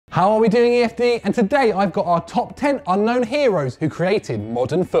How are we doing, EFD? And today I've got our top 10 unknown heroes who created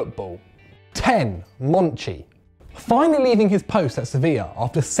modern football. 10. Monchi. Finally leaving his post at Sevilla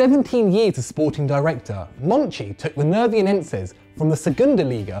after 17 years as sporting director, Monchi took the Nervianenses from the Segunda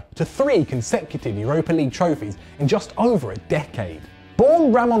Liga to 3 consecutive Europa League trophies in just over a decade.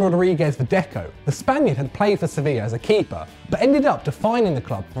 Born Ramon Rodriguez Verdejo, the Spaniard had played for Sevilla as a keeper, but ended up defining the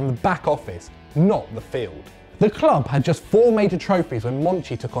club from the back office, not the field. The club had just 4 major trophies when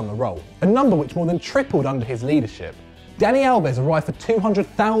Monchi took on the role, a number which more than tripled under his leadership. Dani Alves arrived for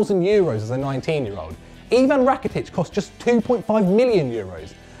 €200,000 as a 19-year-old. Ivan Rakitic cost just €2.5 million,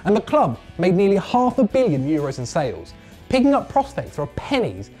 and the club made nearly €500 million in sales, picking up prospects for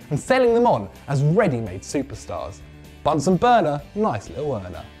pennies and selling them on as ready-made superstars. Bunsen burner, nice little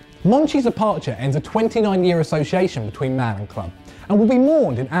earner. Monchi's departure ends a 29-year association between man and club, and will be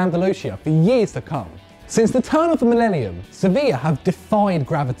mourned in Andalusia for years to come. Since the turn of the millennium, Sevilla have defied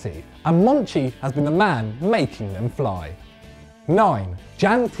gravity, and Monchi has been the man making them fly. 9.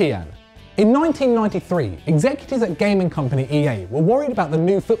 Jan Tian. In 1993, executives at gaming company EA were worried about the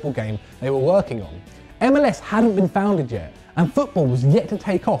new football game they were working on. MLS hadn't been founded yet, and football was yet to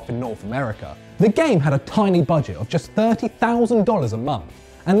take off in North America. The game had a tiny budget of just $30,000 a month,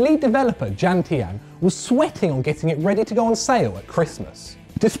 and lead developer Jan Tian was sweating on getting it ready to go on sale at Christmas.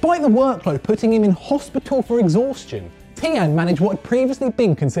 Despite the workload putting him in hospital for exhaustion, Tian managed what had previously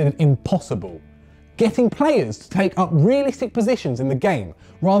been considered impossible: getting players to take up realistic positions in the game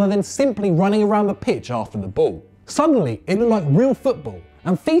rather than simply running around the pitch after the ball. Suddenly, it looked like real football,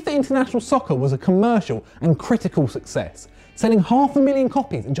 and FIFA International Soccer was a commercial and critical success, selling 500,000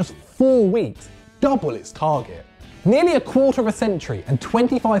 copies in just 4 weeks, double its target. Nearly a quarter of a century and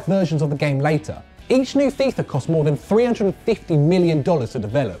 25 versions of the game later, each new FIFA cost more than $350 million to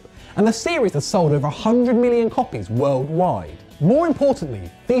develop, and the series has sold over 100 million copies worldwide. More importantly,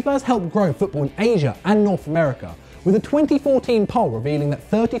 FIFA has helped grow football in Asia and North America, with a 2014 poll revealing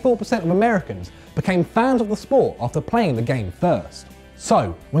that 34% of Americans became fans of the sport after playing the game first.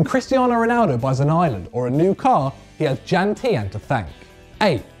 So, when Cristiano Ronaldo buys an island or a new car, he has Jan Tian to thank.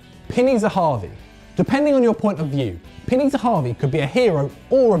 8. Pini Zahavi. Depending on your point of view, Pini Zahavi could be a hero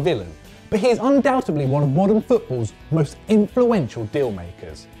or a villain, but he is undoubtedly one of modern football's most influential deal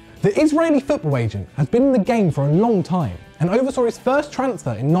makers. The Israeli football agent has been in the game for a long time and oversaw his first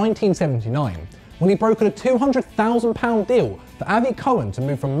transfer in 1979 when he brokered a £200,000 deal for Avi Cohen to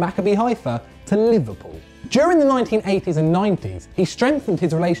move from Maccabi Haifa to Liverpool. During the 1980s and 90s, he strengthened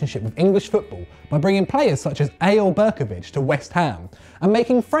his relationship with English football by bringing players such as Eyal Berkovic to West Ham and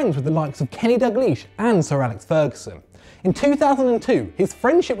making friends with the likes of Kenny Dalglish and Sir Alex Ferguson. In 2002, his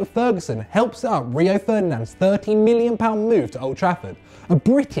friendship with Ferguson helped set up Rio Ferdinand's £30 million move to Old Trafford, a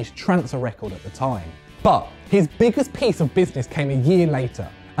British transfer record at the time. But his biggest piece of business came a year later,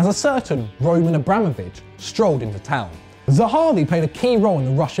 as a certain Roman Abramovich strolled into town. Zahavi played a key role in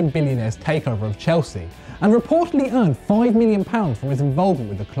the Russian billionaire's takeover of Chelsea, and reportedly earned £5 million from his involvement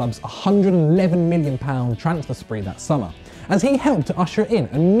with the club's £111 million transfer spree that summer, as he helped to usher in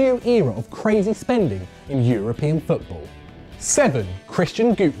a new era of crazy spending in European football. 7.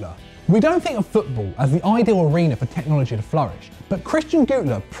 Christian Gutler. We don't think of football as the ideal arena for technology to flourish, but Christian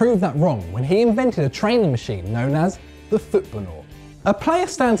Gutler proved that wrong when he invented a training machine known as the Footballnaut. A player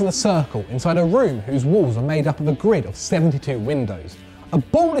stands in a circle inside a room whose walls are made up of a grid of 72 windows. A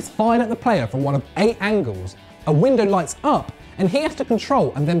ball is fired at the player from one of 8 angles, a window lights up, and he has to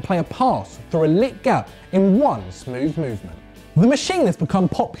control and then play a pass through a lit gap in one smooth movement. The machine has become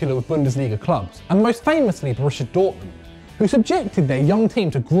popular with Bundesliga clubs, and most famously Borussia Dortmund, who subjected their young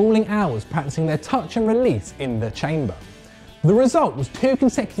team to grueling hours practicing their touch and release in the chamber. The result was 2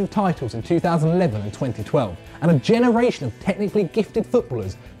 consecutive titles in 2011 and 2012, and a generation of technically gifted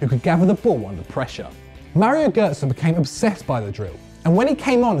footballers who could gather the ball under pressure. Mario Götze became obsessed by the drill, and when he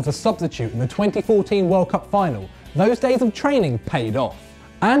came on as a substitute in the 2014 World Cup final, those days of training paid off.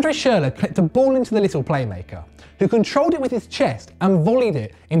 Andre Schürrle clipped a ball into the little playmaker, who controlled it with his chest and volleyed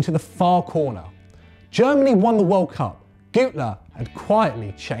it into the far corner. Germany won the World Cup. Gutler had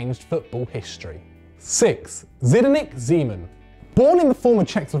quietly changed football history. 6. Zdeněk Zeman. Born in the former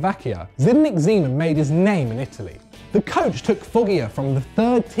Czechoslovakia, Zdeněk Zeman made his name in Italy. The coach took Foggia from the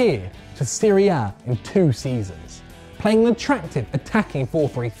 3rd tier to Serie A in 2 seasons, playing an attractive attacking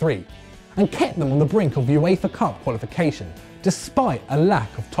 4-3-3, and kept them on the brink of UEFA Cup qualification despite a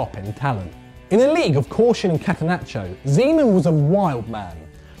lack of top-end talent. In a league of caution and catenaccio, Zeman was a wild man,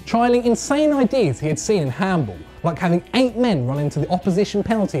 trialling insane ideas he had seen in handball, like having 8 men run into the opposition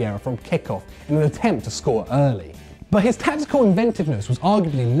penalty area from kickoff in an attempt to score early. But his tactical inventiveness was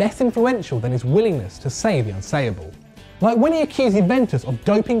arguably less influential than his willingness to say the unsayable. like when he accused Juventus of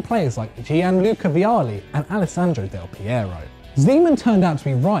doping players like Gianluca Vialli and Alessandro Del Piero. Zeman turned out to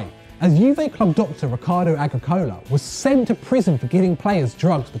be right, as Juve club doctor Riccardo Agricola was sent to prison for giving players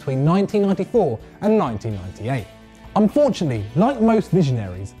drugs between 1994 and 1998. Unfortunately, like most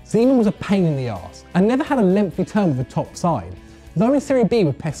visionaries, Zeman was a pain in the arse and never had a lengthy term with the top side, though in Serie B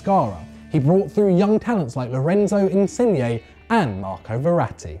with Pescara, he brought through young talents like Lorenzo Insigne and Marco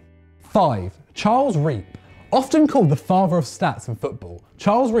Verratti. 5. Charles Reap. Often called the father of stats in football,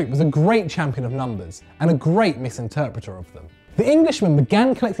 Charles Reap was a great champion of numbers and a great misinterpreter of them. The Englishman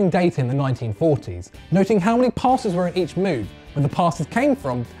began collecting data in the 1940s, noting how many passes were in each move, where the passes came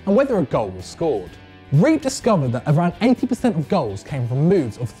from, and whether a goal was scored. Reap discovered that around 80% of goals came from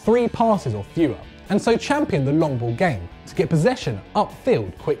moves of 3 passes or fewer, and so championed the long ball game to get possession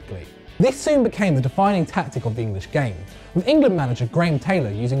upfield quickly. This soon became the defining tactic of the English game, with England manager Graham Taylor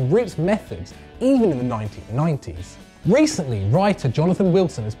using Reap's methods even in the 1990s. Recently, writer Jonathan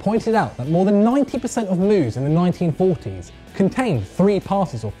Wilson has pointed out that more than 90% of moves in the 1940s contained 3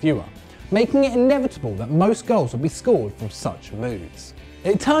 passes or fewer, making it inevitable that most goals would be scored from such moves.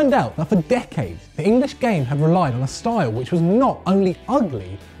 It turned out that for decades, the English game had relied on a style which was not only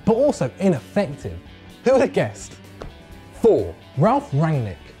ugly, but also ineffective. Who would have guessed? 4. Ralf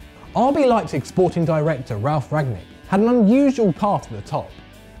Rangnick. RB Leipzig sporting director Ralf Rangnick had an unusual path to the top.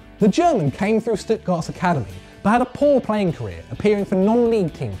 The German came through Stuttgart's academy, but had a poor playing career, appearing for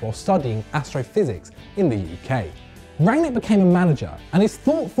non-league teams while studying astrophysics in the UK. Rangnick became a manager, and his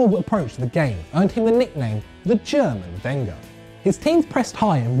thoughtful approach to the game earned him the nickname the German Wenger. His teams pressed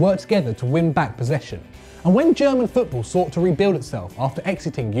high and worked together to win back possession, and when German football sought to rebuild itself after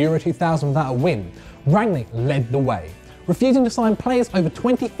exiting Euro 2000 without a win, Rangnick led the way, refusing to sign players over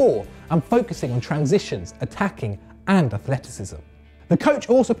 24 and focusing on transitions, attacking and athleticism. The coach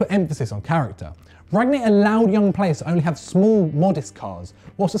also put emphasis on character. Rangnick allowed young players to only have small, modest cars,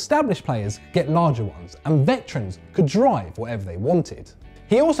 whilst established players could get larger ones, and veterans could drive whatever they wanted.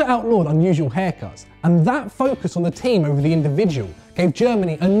 He also outlawed unusual haircuts, and that focus on the team over the individual gave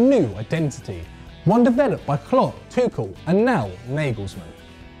Germany a new identity, one developed by Klopp, Tuchel and now Nagelsmann.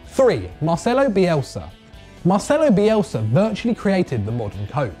 3. Marcelo Bielsa. Marcelo Bielsa virtually created the modern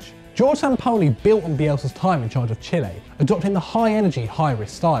coach. George Sampaoli built on Bielsa's time in charge of Chile, adopting the high-energy,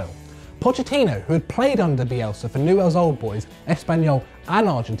 high-risk style. Pochettino, who had played under Bielsa for Newell's Old Boys, Espanyol and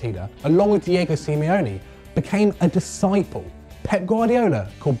Argentina, along with Diego Simeone, became a disciple. Pep Guardiola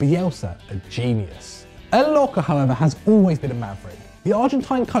called Bielsa a genius. El Loco, however, has always been a maverick. The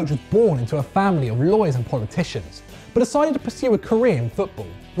Argentine coach was born into a family of lawyers and politicians, but decided to pursue a career in football,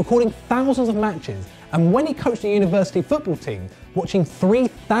 recording thousands of matches, and when he coached a university football team, watching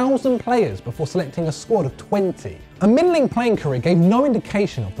 3,000 players before selecting a squad of 20. A middling playing career gave no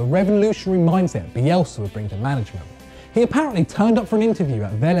indication of the revolutionary mindset Bielsa would bring to management. He apparently turned up for an interview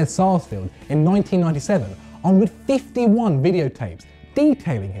at Vélez Sarsfield in 1997, armed with 51 videotapes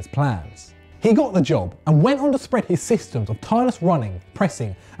detailing his plans. He got the job and went on to spread his systems of tireless running,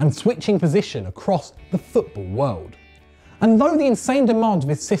 pressing and switching position across the football world. And though the insane demands of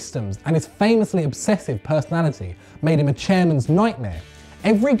his systems and his famously obsessive personality made him a chairman's nightmare,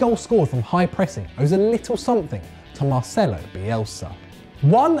 every goal scored from high pressing owes a little something to Marcelo Bielsa.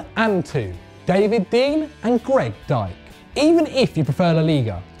 1 and 2, David Dein and Greg Dyke. Even if you prefer La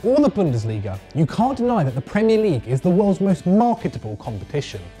Liga or the Bundesliga, you can't deny that the Premier League is the world's most marketable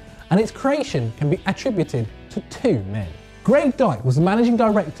competition, and its creation can be attributed to 2 men. Greg Dyke was the managing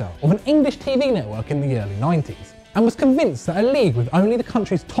director of an English TV network in the early 90s, and was convinced that a league with only the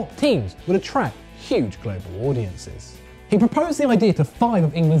country's top teams would attract huge global audiences. He proposed the idea to 5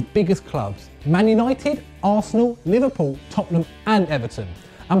 of England's biggest clubs, Man United, Arsenal, Liverpool, Tottenham and Everton,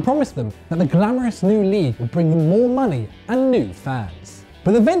 and promised them that the glamorous new league would bring them more money and new fans.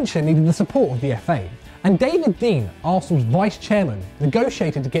 But the venture needed the support of the FA, and David Dein, Arsenal's vice chairman,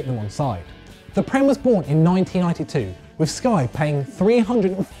 negotiated to get them on side. The Prem was born in 1992, with Sky paying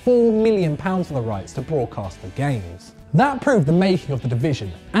 £304 million for the rights to broadcast the games. That proved the making of the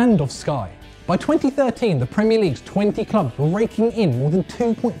division and of Sky. By 2013, the Premier League's 20 clubs were raking in more than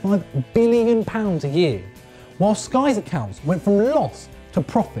 £2.5 billion a year, while Sky's accounts went from loss to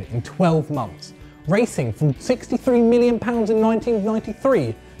profit in 12 months, racing from £63 million in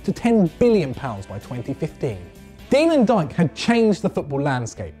 1993 to £10 billion by 2015. Dein and Dyke had changed the football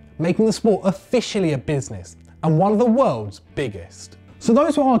landscape, making the sport officially a business and one of the world's biggest. So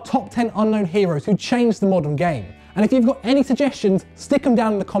those were our top 10 unknown heroes who changed the modern game. And if you've got any suggestions, stick them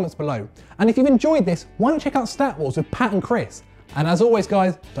down in the comments below. And if you've enjoyed this, why not check out Stat Wars with Pat and Chris? And as always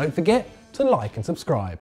guys, don't forget to like and subscribe.